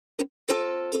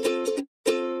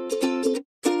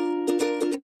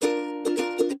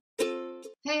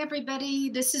everybody,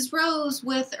 this is Rose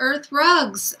with Earth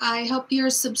Rugs. I hope you're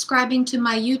subscribing to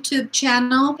my YouTube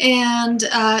channel and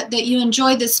that you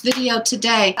enjoy this video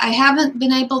today. I haven't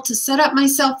been able to set up my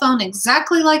cell phone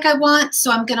exactly like I want,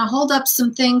 so I'm going to hold up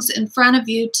some things in front of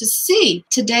you to see.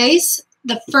 Today's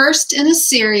the first in a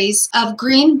series of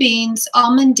green beans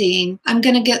almondine. I'm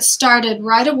going to get started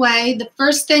right away. The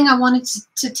first thing I wanted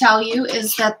to tell you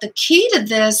is that the key to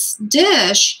this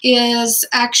dish is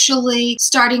actually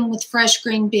starting with fresh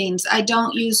green beans. I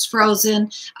don't use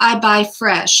frozen. I buy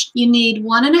fresh. You need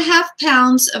 1.5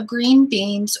 pounds of green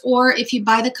beans, or if you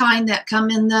buy the kind that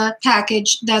come in the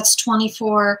package, that's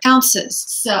 24 ounces.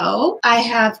 So I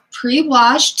have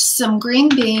pre-washed some green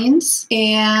beans,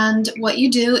 and what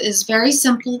you do is very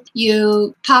simple.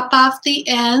 You pop off the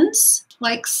ends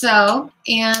like so,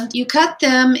 and you cut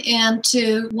them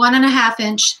into 1.5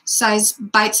 inch size,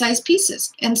 bite-sized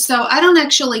pieces. And so I don't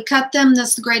actually cut them.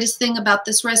 That's the greatest thing about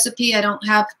this recipe. I don't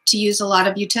have to use a lot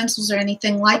of utensils or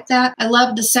anything like that. I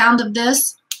love the sound of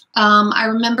this. I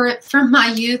remember it from my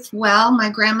youth well. My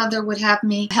grandmother would have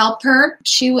me help her.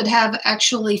 She would have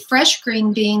actually fresh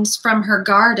green beans from her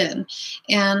garden,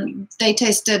 and they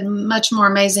tasted much more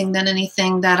amazing than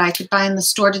anything that I could buy in the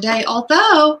store today,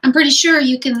 although I'm pretty sure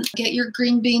you can get your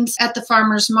green beans at the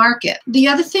farmer's market. The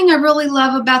other thing I really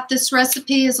love about this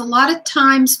recipe is a lot of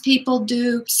times people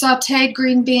do sauteed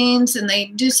green beans and they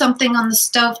do something on the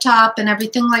stovetop and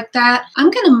everything like that. I'm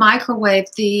going to microwave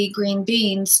the green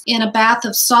beans in a bath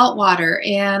of salt water,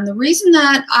 and the reason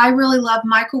that I really love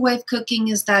microwave cooking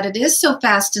is that it is so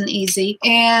fast and easy,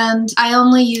 and I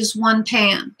only use one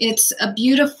pan. It's a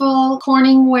beautiful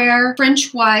Corningware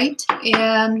French white,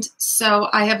 and so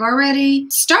I have already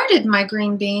started my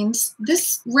green beans.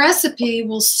 This recipe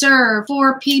will serve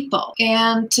 4 people,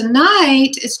 and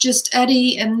tonight it's just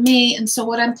Eddie and me, and so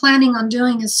what I'm planning on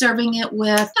doing is serving it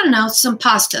with, I don't know, some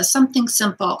pasta, something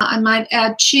simple. I might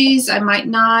add cheese, I might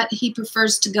not. He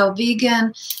prefers to go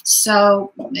vegan,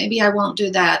 so maybe I won't do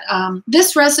that.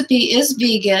 This recipe is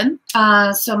vegan,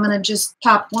 so I'm going to just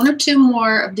pop 1 or 2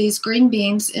 more of these green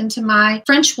beans into my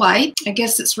French white. I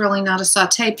guess it's really not a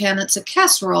saute pan, it's a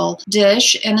casserole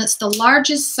dish, and it's the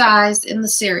largest size in the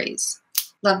series.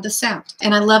 Love the sound,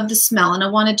 and I love the smell, and I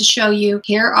wanted to show you,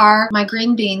 here are my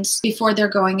green beans before they're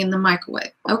going in the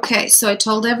microwave. Okay, so I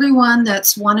told everyone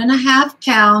that's 1.5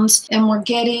 pounds, and we're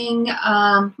getting,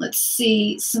 let's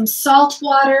see, some salt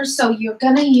water. So you're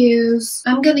going to use,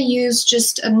 I'm going to use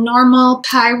just a normal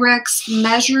Pyrex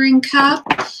measuring cup.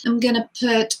 I'm going to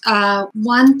put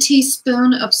 1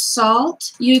 teaspoon of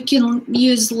salt. You can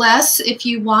use less if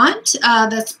you want.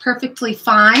 That's perfectly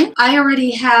fine. I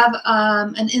already have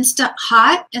an Instant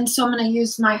Hot, and so I'm going to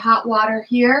use my hot water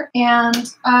here,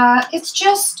 and it's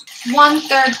just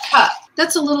 1/3 cup.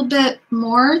 That's a little bit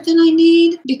more than I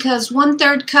need because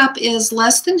 1/3 cup is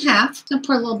less than half. I'll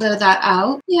pour a little bit of that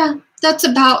out. Yeah, that's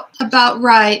about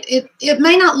right. It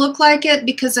may not look like it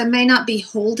because I may not be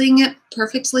holding it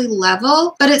perfectly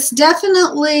level, but it's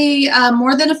definitely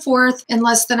more than 1/4 and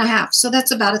less than 1/2. So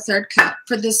that's about 1/3 cup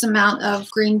for this amount of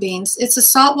green beans. It's a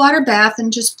saltwater bath,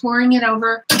 and just pouring it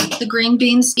over the green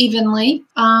beans evenly.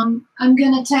 I'm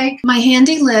going to take my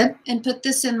handy lid and put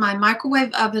this in my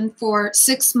microwave oven for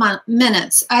 6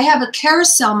 minutes. I have a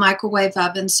carousel microwave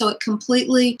oven, so it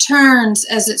completely turns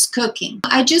as it's cooking.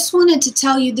 I just wanted to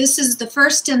tell you this is the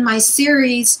first in my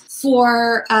series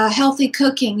for healthy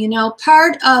cooking. You know,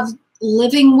 part of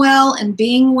living well and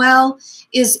being well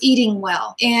is eating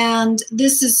well. And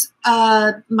this is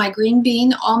my green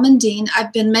bean almondine.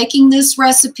 I've been making this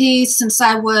recipe since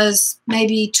I was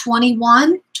maybe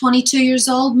 21, 22 years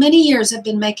old. Many years I've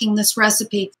been making this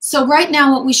recipe. So right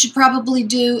now what we should probably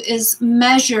do is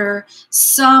measure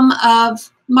some of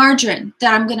margarine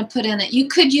that I'm going to put in it. You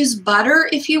could use butter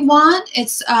if you want.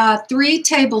 It's 3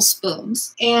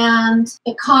 tablespoons. And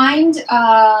the kind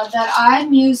that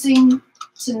I'm using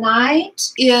tonight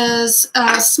is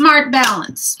Smart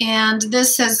Balance, and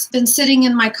this has been sitting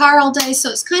in my car all day,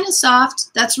 so it's kind of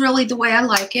soft. That's really the way I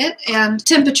like it, and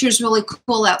temperature's really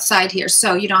cool outside here,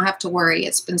 so you don't have to worry.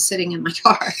 It's been sitting in my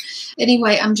car.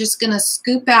 Anyway, I'm just going to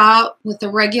scoop out with a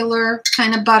regular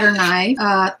kind of butter knife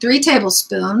 3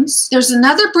 tablespoons. There's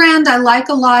another brand I like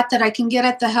a lot that I can get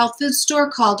at the health food store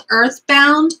called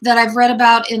Earthbound that I've read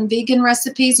about in vegan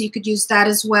recipes. You could use that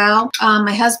as well.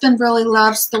 My husband really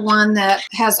loves the one that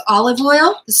has olive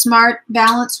oil, the Smart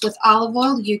Balance with olive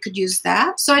oil. You could use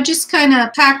that. So I just kind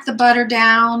of pack the butter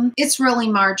down. It's really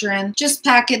margarine. Just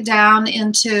pack it down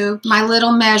into my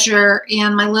little measure,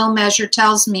 and my little measure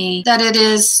tells me that it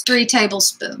is 3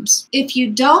 tablespoons. If you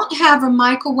don't have a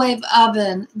microwave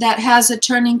oven that has a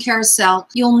turning carousel,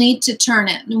 you'll need to turn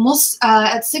it. And we'll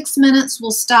at 6 minutes,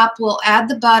 we'll stop. We'll add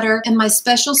the butter and my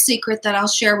special secret that I'll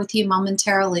share with you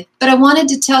momentarily. But I wanted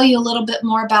to tell you a little bit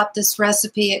more about this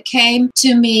recipe. It came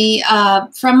to me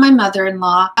from my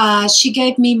mother-in-law. She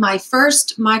gave me my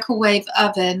first microwave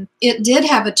oven. It did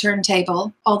have a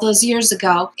turntable all those years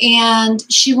ago, and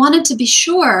she wanted to be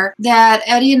sure that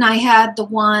Eddie and I had the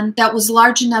one that was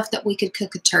large enough that we could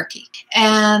cook a turkey.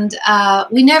 And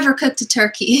we never cooked a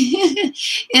turkey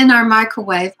in our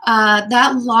microwave.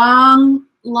 That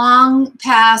long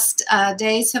past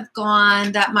days have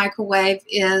gone. That microwave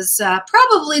is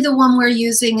probably the one we're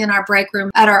using in our break room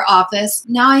at our office.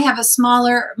 Now I have a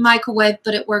smaller microwave,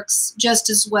 but it works just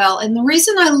as well. And the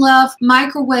reason I love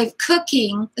microwave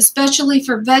cooking, especially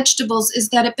for vegetables, is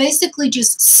that it basically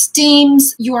just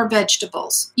steams your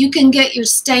vegetables. You can get your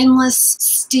stainless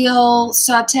steel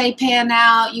saute pan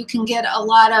out. You can get a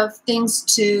lot of things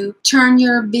to turn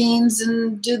your beans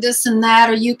and do this and that,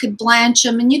 or you could blanch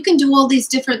them, and you can do all these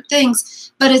different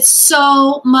things, but it's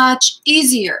so much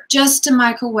easier just to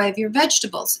microwave your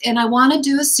vegetables. And I want to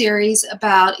do a series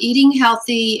about eating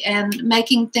healthy and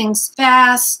making things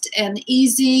fast and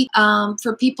easy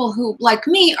for people who, like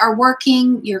me, are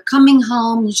working, you're coming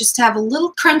home, you just have a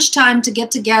little crunch time to get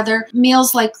together,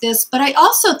 meals like this. But I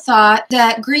also thought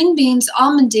that green beans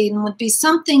almondine would be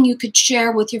something you could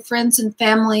share with your friends and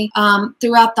family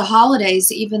throughout the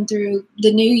holidays, even through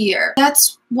the new year.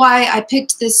 That's why I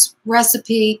picked this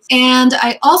recipe. And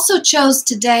I also chose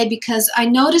today because I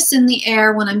notice in the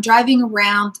air when I'm driving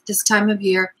around this time of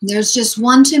year, there's just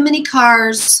one too many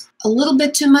cars, a little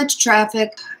bit too much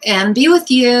traffic, and be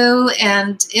with you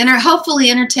and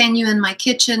hopefully entertain you in my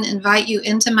kitchen, invite you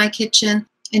into my kitchen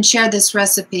and share this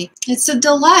recipe. It's a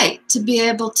delight to be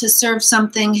able to serve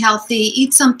something healthy,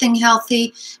 eat something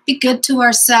healthy, be good to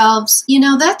ourselves. You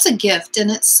know, that's a gift in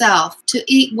itself, to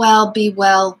eat well, be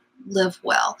well, live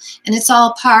well. And it's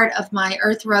all part of my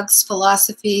Earth Rugs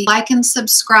philosophy. Like and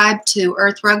subscribe to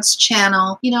Earth Rugs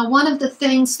channel. You know, one of the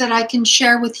things that I can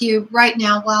share with you right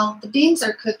now while the beans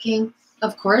are cooking,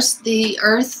 of course, the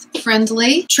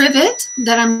earth-friendly trivet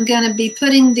that I'm going to be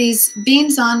putting these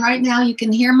beans on right now. You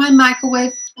can hear my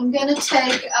microwave. I'm going to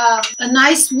take a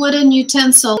nice wooden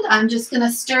utensil. I'm just going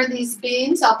to stir these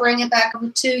beans. I'll bring it back over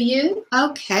to you.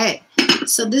 Okay,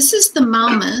 so this is the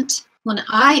moment when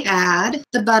I add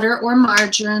the butter or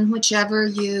margarine, whichever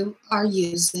you are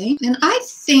using. And I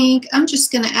think I'm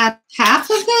just going to add half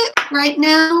of it right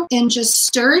now and just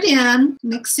stir it in,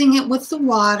 mixing it with the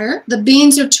water. The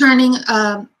beans are turning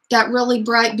that really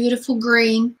bright, beautiful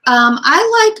green.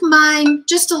 I like mine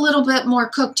just a little bit more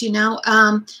cooked, you know.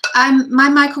 My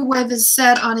microwave is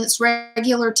set on its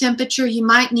regular temperature. You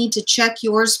might need to check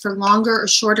yours for longer or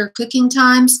shorter cooking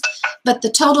times, but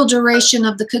the total duration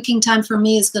of the cooking time for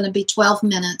me is going to be 12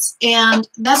 minutes. And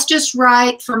that's just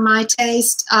right for my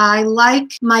taste. I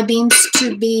like my beans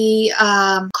to be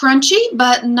crunchy,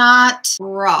 but not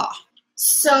raw.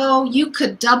 So you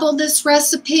could double this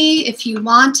recipe if you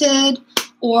wanted,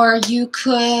 or you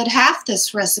could half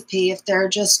this recipe if there are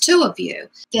just 2 of you.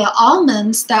 The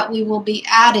almonds that we will be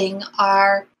adding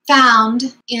are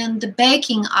found in the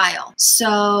baking aisle.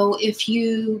 So if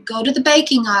you go to the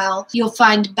baking aisle, you'll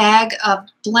find a bag of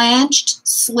blanched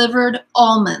slivered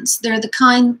almonds. They're the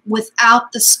kind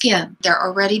without the skin. They're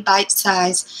already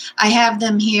bite-sized. I have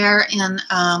them here in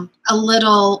a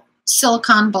little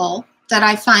silicone bowl that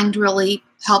I find really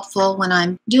helpful when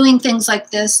I'm doing things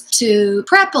like this, to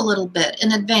prep a little bit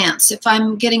in advance. If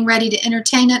I'm getting ready to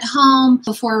entertain at home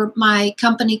before my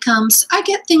company comes, I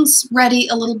get things ready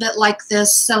a little bit like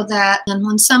this so that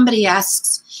when somebody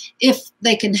asks if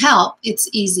they can help, it's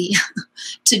easy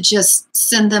to just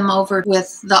send them over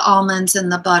with the almonds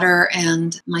and the butter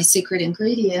and my secret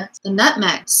ingredient, the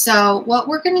nutmeg. So what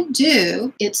we're going to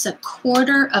do, it's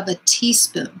 1/4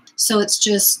 teaspoon. So it's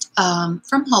just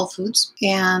from Whole Foods.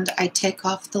 And I take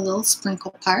off the little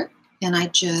sprinkle part and I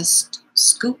just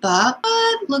scoop up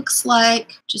what looks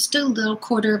like just a little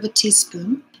 1/4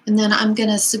 teaspoon. And then I'm going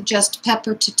to suggest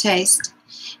pepper to taste.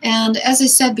 And as I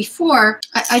said before,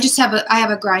 I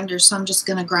have a grinder, so I'm just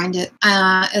going to grind it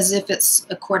as if it's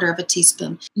a quarter of a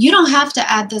teaspoon. You don't have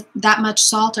to add that much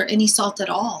salt or any salt at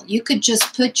all. You could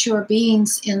just put your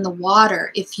beans in the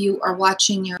water if you are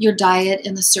watching your diet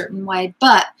in a certain way.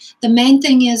 But the main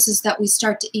thing is that we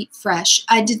start to eat fresh.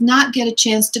 I did not get a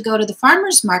chance to go to the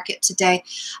farmer's market today.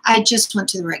 I just went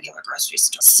to the regular grocery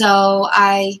store. So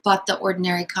I bought the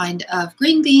ordinary kind of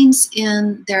green beans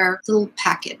in their little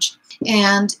package.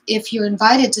 And if you're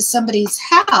invited to somebody's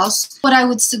house, what I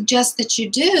would suggest that you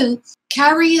do,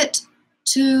 carry it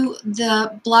to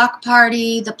the block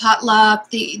party, the potluck,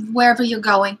 wherever you're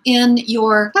going, in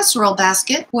your casserole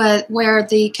basket, where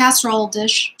the casserole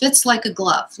dish fits like a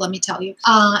glove, let me tell you.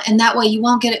 And that way you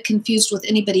won't get it confused with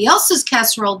anybody else's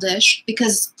casserole dish,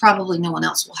 because probably no one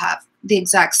else will have the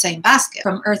exact same basket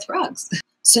from Earth Rugs.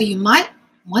 So you might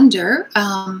wonder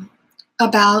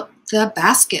about the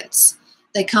baskets.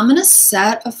 They come in a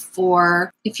set of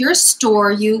 4. If you're a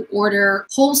store, you order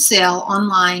wholesale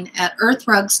online at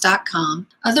earthrugs.com.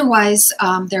 Otherwise,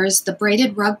 there is the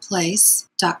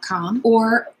braidedrugplace.com,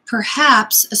 or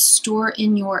perhaps a store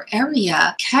in your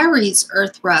area carries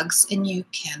Earth Rugs and you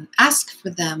can ask for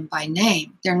them by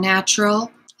name. They're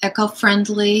natural,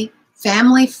 eco-friendly,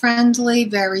 family-friendly,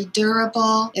 very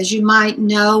durable. As you might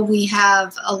know, we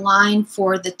have a line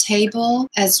for the table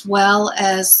as well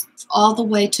as all the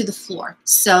way to the floor.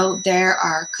 So there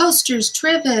are coasters,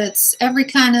 trivets, every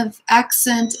kind of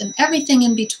accent and everything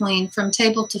in between from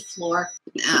table to floor.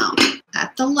 Now,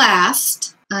 at the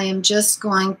last, I am just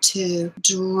going to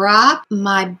drop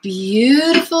my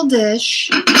beautiful dish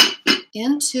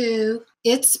into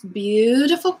its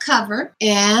beautiful cover,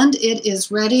 and it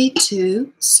is ready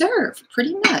to serve.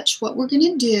 Pretty much what we're going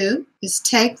to do is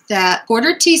take that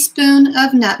 1/4 teaspoon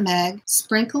of nutmeg,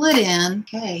 sprinkle it in.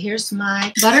 Okay, here's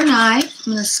my butter knife.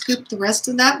 I'm going to scoop the rest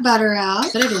of that butter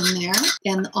out, put it in there,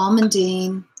 and the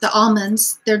Almondine, the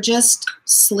almonds, they're just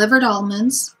slivered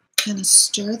almonds. Going to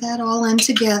stir that all in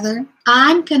together.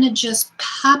 I'm going to just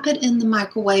pop it in the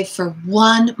microwave for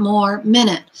 1 more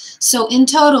minute. So in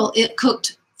total, it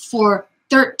cooked for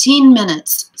 13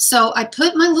 minutes. So I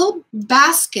put my little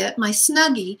basket, my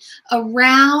Snuggie,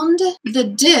 around the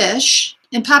dish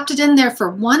and popped it in there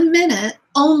for 1 minute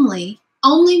only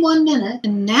 1 minute.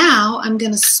 And now I'm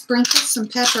going to sprinkle some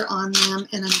pepper on them,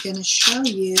 and I'm going to show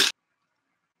you.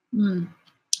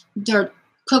 They're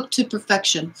cooked to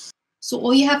perfection. So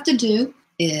all you have to do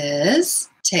is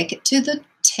take it to the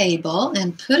table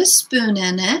and put a spoon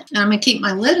in it. And I'm going to keep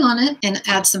my lid on it and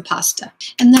add some pasta.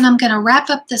 And then I'm going to wrap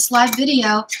up this live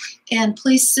video, and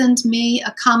please send me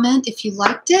a comment if you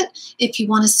liked it. If you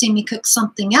want to see me cook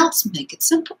something else, make it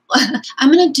simple.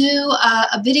 I'm going to do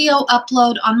a video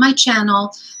upload on my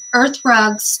channel, Earth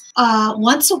Rugs,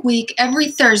 once a week, every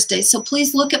Thursday. So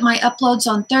please look at my uploads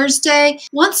on Thursday.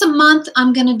 Once a month,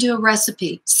 I'm going to do a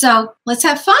recipe. So let's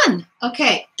have fun.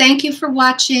 Okay, thank you for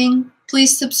watching.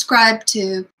 Please subscribe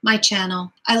to my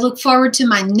channel. I look forward to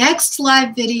my next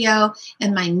live video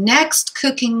and my next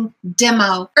cooking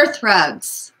demo, Earth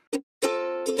Rugs.